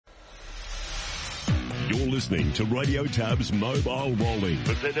You're listening to Radio Tab's Mobile Rolling,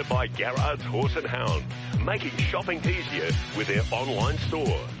 presented by Garrard's Horse and Hound, making shopping easier with their online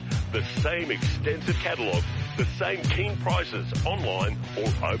store. The same extensive catalogue, the same keen prices online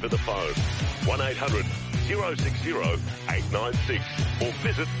or over the phone. 1-800-060-896 or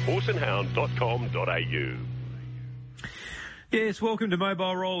visit horseandhound.com.au. Yes, welcome to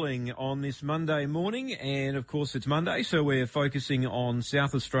Mobile Rolling on this Monday morning, and of course it's Monday, so we're focusing on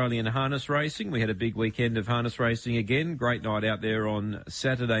South Australian harness racing. We had a big weekend of harness racing again, great night out there on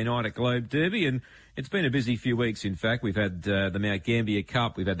Saturday night at Globe Derby, and it's been a busy few weeks. In fact, we've had the Mount Gambier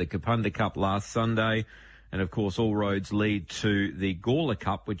Cup, we've had the Kapunda Cup last Sunday, and of course all roads lead to the Gawler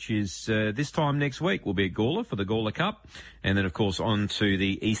Cup, which is this time next week will be at Gawler for the Gawler Cup, and then of course on to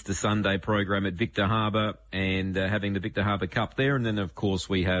the Easter Sunday program at Victor Harbour and having the Victor Harbour Cup there, and then of course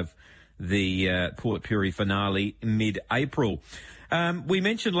we have the Port Pirie finale mid-April. We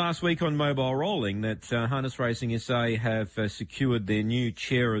mentioned last week on Mobile Rolling that Harness Racing SA have secured their new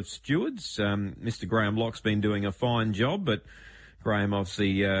chair of stewards. Mr Graham Locke's been doing a fine job, but Graham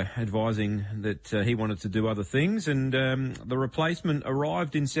obviously advising that he wanted to do other things, and the replacement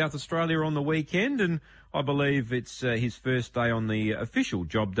arrived in South Australia on the weekend, and I believe it's his first day on the official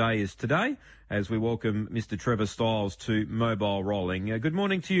job day is today, as we welcome Mr Trevor Stiles to Mobile Rolling. Good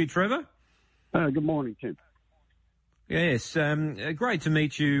morning to you, Trevor. Good morning, Tim. Yes, great to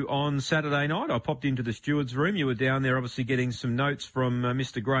meet you on Saturday night. I popped into the stewards' room. You were down there obviously getting some notes from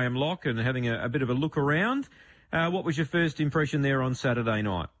Mr Graham Locke and having a bit of a look around. What was your first impression there on Saturday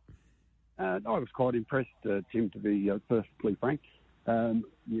night? I was quite impressed, Tim, to be perfectly frank. You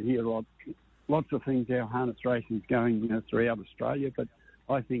hear lots of things how harness racing is going throughout Australia, but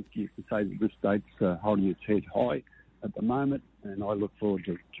I think you can say that this state's holding its head high at the moment, and I look forward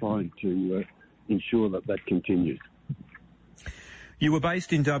to trying to ensure that continues. You were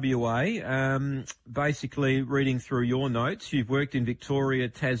based in WA, basically reading through your notes. You've worked in Victoria,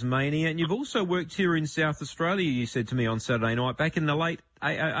 Tasmania, and you've also worked here in South Australia, you said to me on Saturday night, back in the late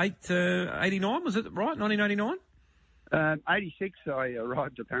 89, was it right, 1989? 86, I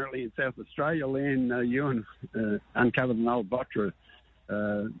arrived apparently in South Australia. Len Ewan uncovered an old Botra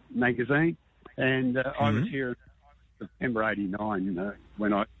magazine, and I was here in September 89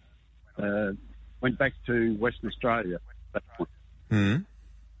 when I went back to Western Australia at that point.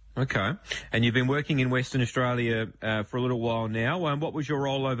 Okay. And you've been working in Western Australia for a little while now. What was your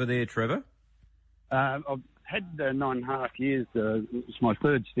role over there, Trevor? I've had 9.5 years. It was my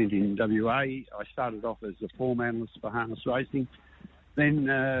third stint in WA. I started off as a form analyst for harness racing, then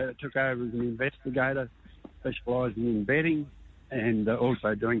took over as an investigator, specialising in betting and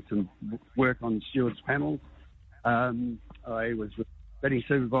also doing some work on stewards panels. I was a betting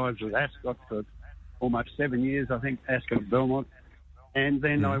supervisor at Ascot for almost 7 years, I think, Ascot Belmont. And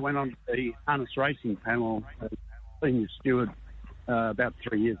then I went on to the harness racing panel as senior steward about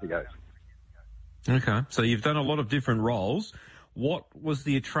 3 years ago. Okay, so you've done a lot of different roles. What was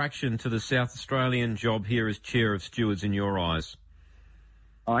the attraction to the South Australian job here as chair of stewards in your eyes?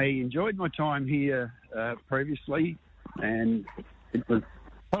 I enjoyed my time here previously, and it was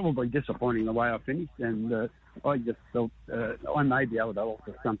probably disappointing the way I finished, and I just felt I may be able to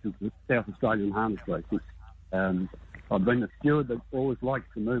offer something to South Australian harness racing. I've been a steward that always likes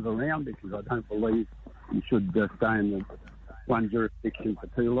to move around because I don't believe you should stay in the one jurisdiction for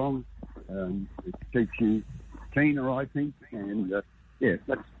too long. It keeps you keener, I think, and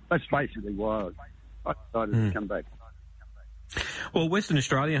that's basically why I decided to come back. Well, Western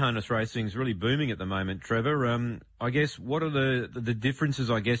Australia harness racing is really booming at the moment, Trevor. I guess what are the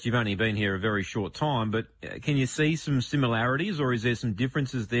differences? I guess you've only been here a very short time, but can you see some similarities, or is there some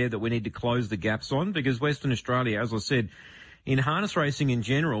differences there that we need to close the gaps on? Because Western Australia, as I said, in harness racing in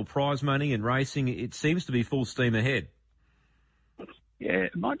general, prize money and racing, it seems to be full steam ahead. Yeah,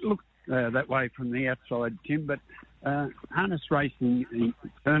 it might look that way from the outside, Tim, but harness racing, the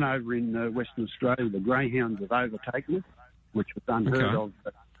turnover in Western Australia, the greyhounds have overtaken it, which was unheard of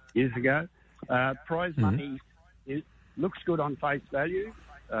years ago. Prize money looks good on face value,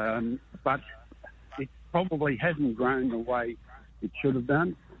 but it probably hasn't grown the way it should have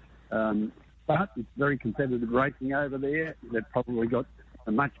done. But it's very competitive racing over there. They've probably got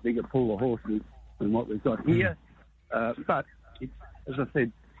a much bigger pool of horses than what we've got here. But as I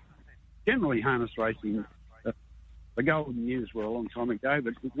said, generally harness racing, the golden years were a long time ago,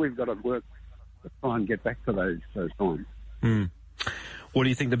 but we've got to work to try and get back to those times. What do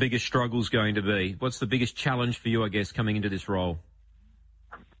you think the biggest struggle's going to be? What's the biggest challenge for you, I guess, coming into this role?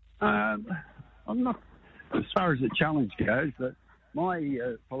 I'm not, as far as the challenge goes, but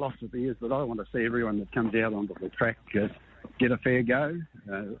my philosophy is that I want to see everyone that comes out onto the track get a fair go.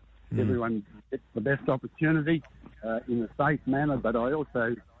 everyone gets the best opportunity in a safe manner, but I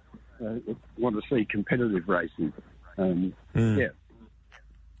also want to see competitive racing. Yeah.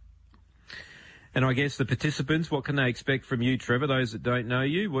 And I guess the participants, what can they expect from you, Trevor? Those that don't know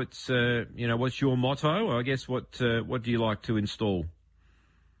you, what's your motto? I guess what do you like to install?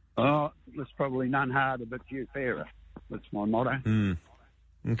 Oh, there's probably none harder but few fairer. That's my motto.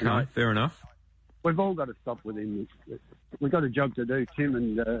 Okay, fair enough. We've all got to stop within this. We've got a job to do, Tim,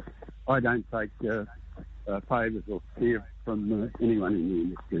 and I don't take favours or fear from anyone in the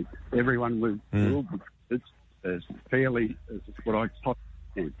industry. Everyone will be treated as fairly as what I possibly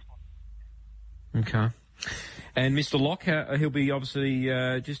can. Okay. And Mr. Locke, he'll be obviously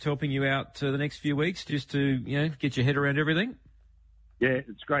just helping you out the next few weeks just to, get your head around everything? Yeah,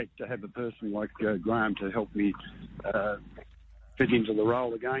 it's great to have a person like Graham to help me fit into the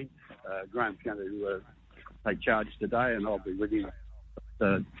role again. Graham's going to take charge today, and I'll be with him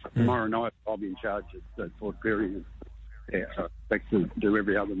tomorrow night. I'll be in charge at Port Pirie, and I expect to do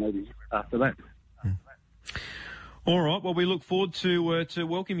every other meeting after that. All right. Well, we look forward to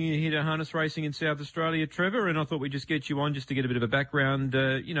welcoming you here to harness racing in South Australia, Trevor. And I thought we'd just get you on just to get a bit of a background,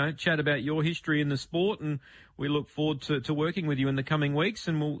 chat about your history in the sport. And we look forward to working with you in the coming weeks.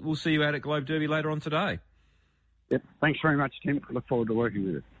 And we'll see you out at Globe Derby later on today. Yep. Thanks very much, Tim. Look forward to working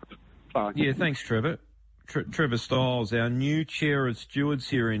with you. Bye. Yeah. Thanks, Trevor. Trevor Stiles, our new chair of stewards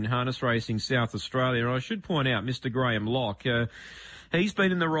here in harness racing South Australia. And I should point out, Mr. Graham Locke, he's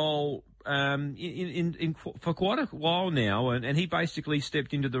been in the role for quite a while now, and he basically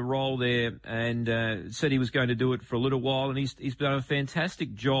stepped into the role there and said he was going to do it for a little while, and he's done a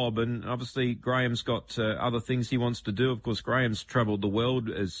fantastic job. And obviously Graham's got other things he wants to do. Of course, Graham's travelled the world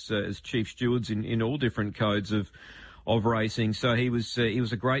as chief stewards in all different codes of racing, so he was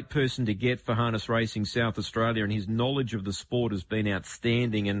a great person to get for harness racing South Australia, and his knowledge of the sport has been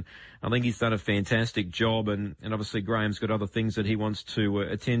outstanding, and I think he's done a fantastic job. And obviously Graham's got other things that he wants to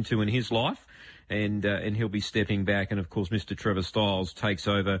attend to in his life, and he'll be stepping back. And of course, Mr. Trevor Stiles takes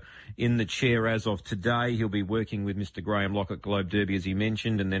over in the chair as of today. He'll be working with Mr. Graham Locke at Globe Derby, as he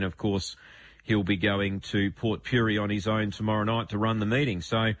mentioned, and then of course he'll be going to Port Pirie on his own tomorrow night to run the meeting.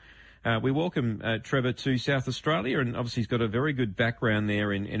 So we welcome Trevor to South Australia, and obviously he's got a very good background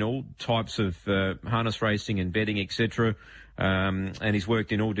there in all types of harness racing and betting, etc. And he's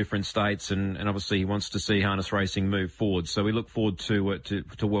worked in all different states, and obviously he wants to see harness racing move forward. So we look forward to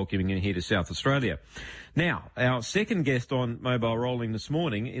welcoming him here to South Australia. Now, our second guest on Mobile Rolling this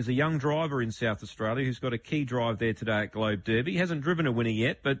morning is a young driver in South Australia who's got a key drive there today at Globe Derby. He hasn't driven a winner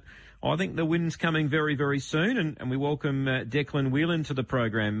yet, but I think the win's coming very, very soon, and we welcome Declan Whelan to the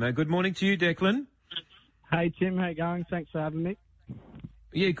program. Good morning to you, Declan. Hey, Tim. How you going? Thanks for having me.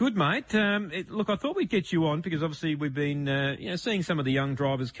 Yeah, good, mate. Look, I thought we'd get you on because obviously we've been seeing some of the young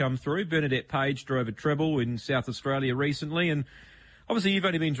drivers come through. Bernadette Page drove a treble in South Australia recently, and obviously you've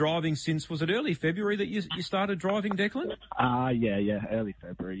only been driving since, was it early February that you started driving, Declan? Yeah, early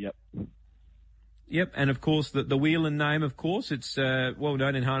February, yep. Yep, and of course the Whelan name, of course, it's well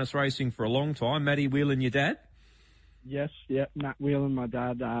known in harness racing for a long time. Matty Whelan, your dad? Yes, yep, Matt Whelan, my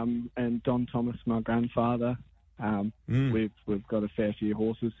dad, and Don Thomas, my grandfather. We've got a fair few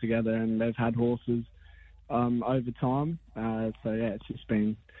horses together, and they've had horses over time. So yeah, it's just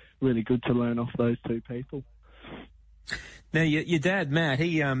been really good to learn off those two people. Now, your dad, Matt,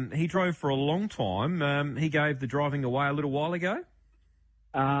 he drove for a long time. He gave the driving away a little while ago.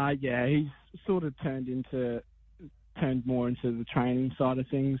 Yeah, he's sort of turned more into the training side of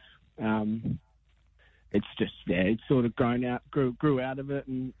things. It's just, it sort of grew out of it,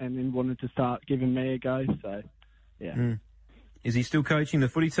 and then wanted to start giving me a go. So, yeah. Is he still coaching the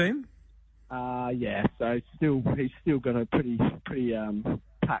footy team? Yeah. So he's still got a pretty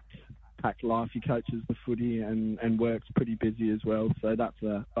packed life. He coaches the footy and works pretty busy as well. So that's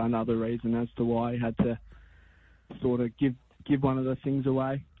another reason as to why he had to sort of give one of the things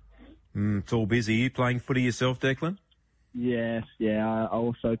away. It's all busy. You playing footy yourself, Declan? Yes, yeah. I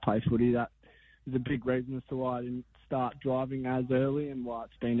also play footy. That is a big reason as to why I didn't start driving as early, and why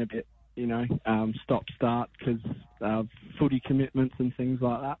it's been a bit, stop-start because of footy commitments and things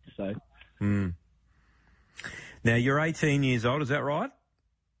like that. So. Now, you're 18 years old, is that right?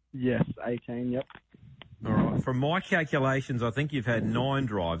 Yes, 18, yep. All right. From my calculations, I think you've had 9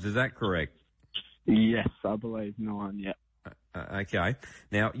 drives. Is that correct? Yes, I believe 9, yep. Okay.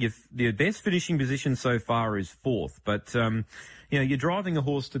 Now, the best finishing position so far is 4th, but you're driving a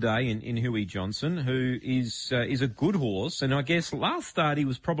horse today in Huey Johnson, who is a good horse, and I guess last start he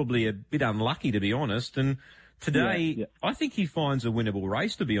was probably a bit unlucky, to be honest. And today, I think he finds a winnable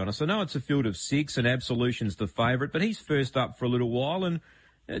race, to be honest. I know it's a field of 6, and Absolution's the favourite, but he's first up for a little while, and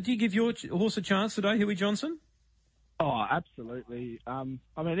Do you give your horse a chance today, Huey Johnson? Oh, absolutely. I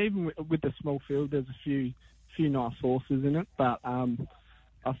mean, even with the small field, there's a few nice horses in it, but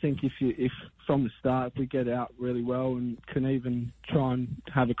I think if from the start, if we get out really well and can even try and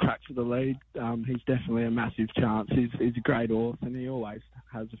have a crack for the lead, he's definitely a massive chance. He's a great horse and he always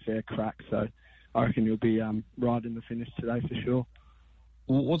has a fair crack, so I reckon he'll be right in the finish today for sure.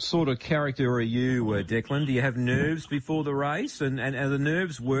 What sort of character are you, Declan? Do you have nerves before the race, and are the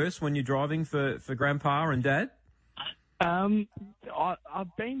nerves worse when you're driving for Grandpa and Dad?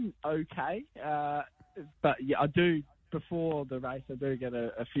 I've been okay, but yeah, I do. Before the race, I do get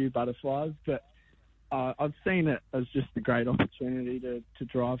a few butterflies, but I've seen it as just a great opportunity to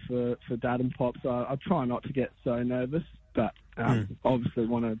drive for Dad and Pop, so I try not to get so nervous, but obviously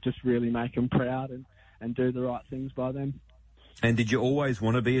want to just really make them proud and do the right things by them. And did you always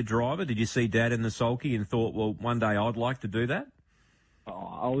want to be a driver? Did you see Dad in the sulky and thought, well, one day I'd like to do that?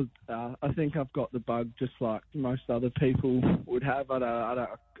 I think I've got the bug just like most other people would have. I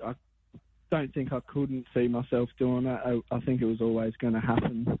don't think I couldn't see myself doing it. I think it was always going to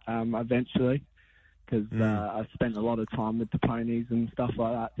happen eventually because I spent a lot of time with the ponies and stuff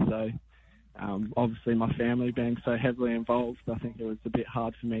like that. So obviously my family being so heavily involved, I think it was a bit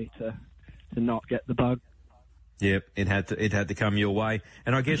hard for me to not get the bug. Yep, it had to come your way.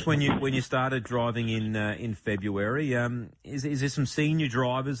 And I guess when you started driving in February, is there some senior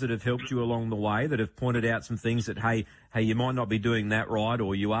drivers that have helped you along the way that have pointed out some things that hey, you might not be doing that right,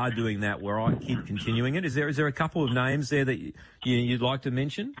 or you are doing that where I keep continuing it? Is there a couple of names there that you'd like to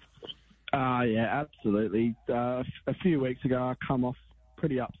mention? Yeah, absolutely. A few weeks ago, I come off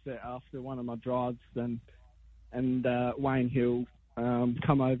pretty upset after one of my drives, and Wayne Hill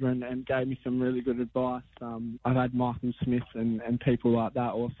come over and gave me some really good advice. I've had Michael Smith and people like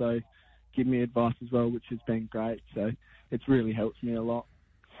that also give me advice as well, which has been great. So it's really helped me a lot.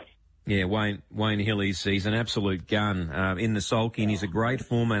 Yeah, Wayne Hill, he's an absolute gun in the sulky, and he's a great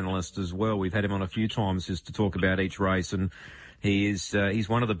form analyst as well. We've had him on a few times just to talk about each race, and he's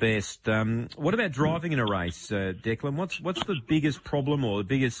one of the best. What about driving in a race, Declan? What's the biggest problem or the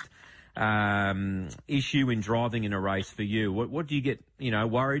biggest issue in driving in a race for you? What do you get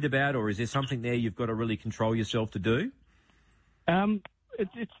worried about, or is there something there you've got to really control yourself to do?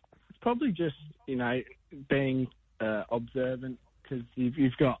 It's probably just being observant, because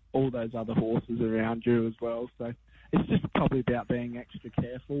you've got all those other horses around you as well. So it's just probably about being extra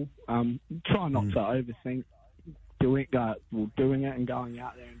careful. Try not to overthink doing it and going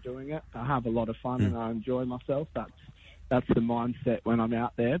out there and doing it. I have a lot of fun and I enjoy myself. That's the mindset when I'm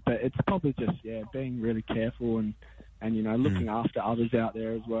out there. But it's probably just being really careful and looking after others out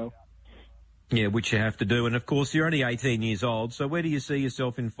there as well. Yeah, which you have to do. And, of course, you're only 18 years old, so where do you see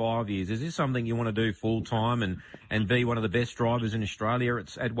yourself in 5 years? Is this something you want to do full-time and be one of the best drivers in Australia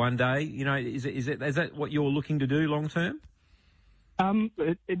at one day? Is that what you're looking to do long-term?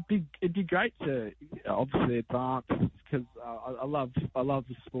 It'd be great to obviously advance, because I love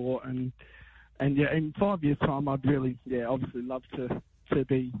the sport, and in 5 years' time I'd really obviously love to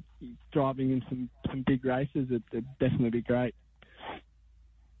be driving in some big races. It'd definitely be great.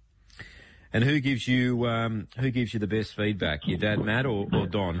 And who gives you the best feedback? Your dad, Matt, or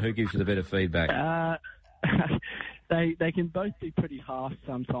Don? Who gives you the better feedback? They can both be pretty harsh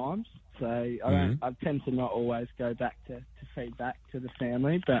sometimes. So I tend to not always go back to feedback to the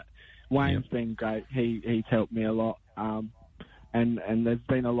family. But Wayne's been great. He's helped me a lot. And there's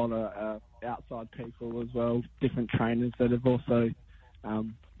been a lot of outside people as well, different trainers that have also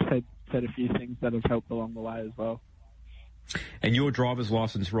said a few things that have helped along the way as well. And your driver's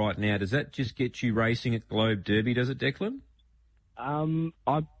licence right now, does that just get you racing at Globe Derby, does it, Declan?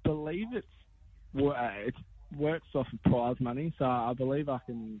 I believe it works off of prize money, so I believe I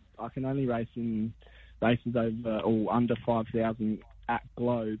can only race in races over or under 5,000 at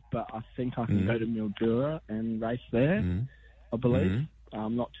Globe, but I think I can go to Mildura and race there, I believe.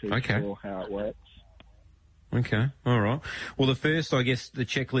 I'm not too sure how it works. Okay, all right. Well, the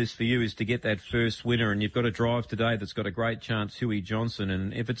checklist for you is to get that first winner, and you've got a drive today that's got a great chance, Huey Johnson.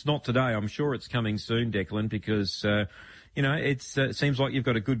 And if it's not today, I'm sure it's coming soon, Declan, because, it seems like you've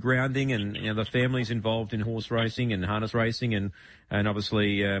got a good grounding, and, the family's involved in horse racing and harness racing, and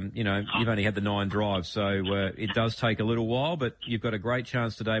obviously, you've only had the 9 drives, so it does take a little while, but you've got a great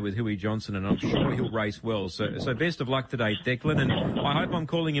chance today with Huey Johnson, and I'm sure he'll race well. So best of luck today, Declan, and I hope I'm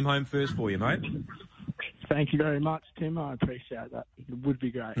calling him home first for you, mate. Thank you very much, Tim. I appreciate that. It would be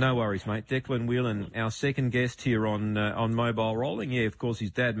great. No worries, mate. Declan Whelan, our second guest here on Mobile Rolling. Yeah, of course,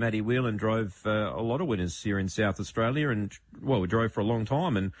 his dad, Matty Whelan, drove a lot of winners here in South Australia, and, drove for a long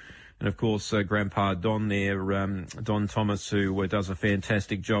time, and And, of course, Grandpa Don there, Don Thomas, who does a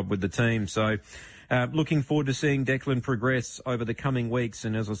fantastic job with the team. So looking forward to seeing Declan progress over the coming weeks.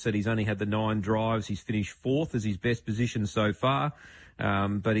 And as I said, he's only had the 9 drives. He's finished 4th as his best position so far.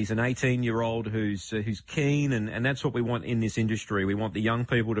 But he's an 18-year-old who's keen, and that's what we want in this industry. We want the young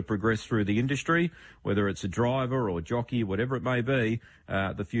people to progress through the industry, whether it's a driver or jockey, whatever it may be.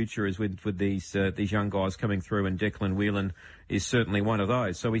 The future is with these young guys coming through, and Declan Whelan is certainly one of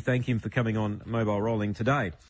those. So we thank him for coming on Mobile Rolling today.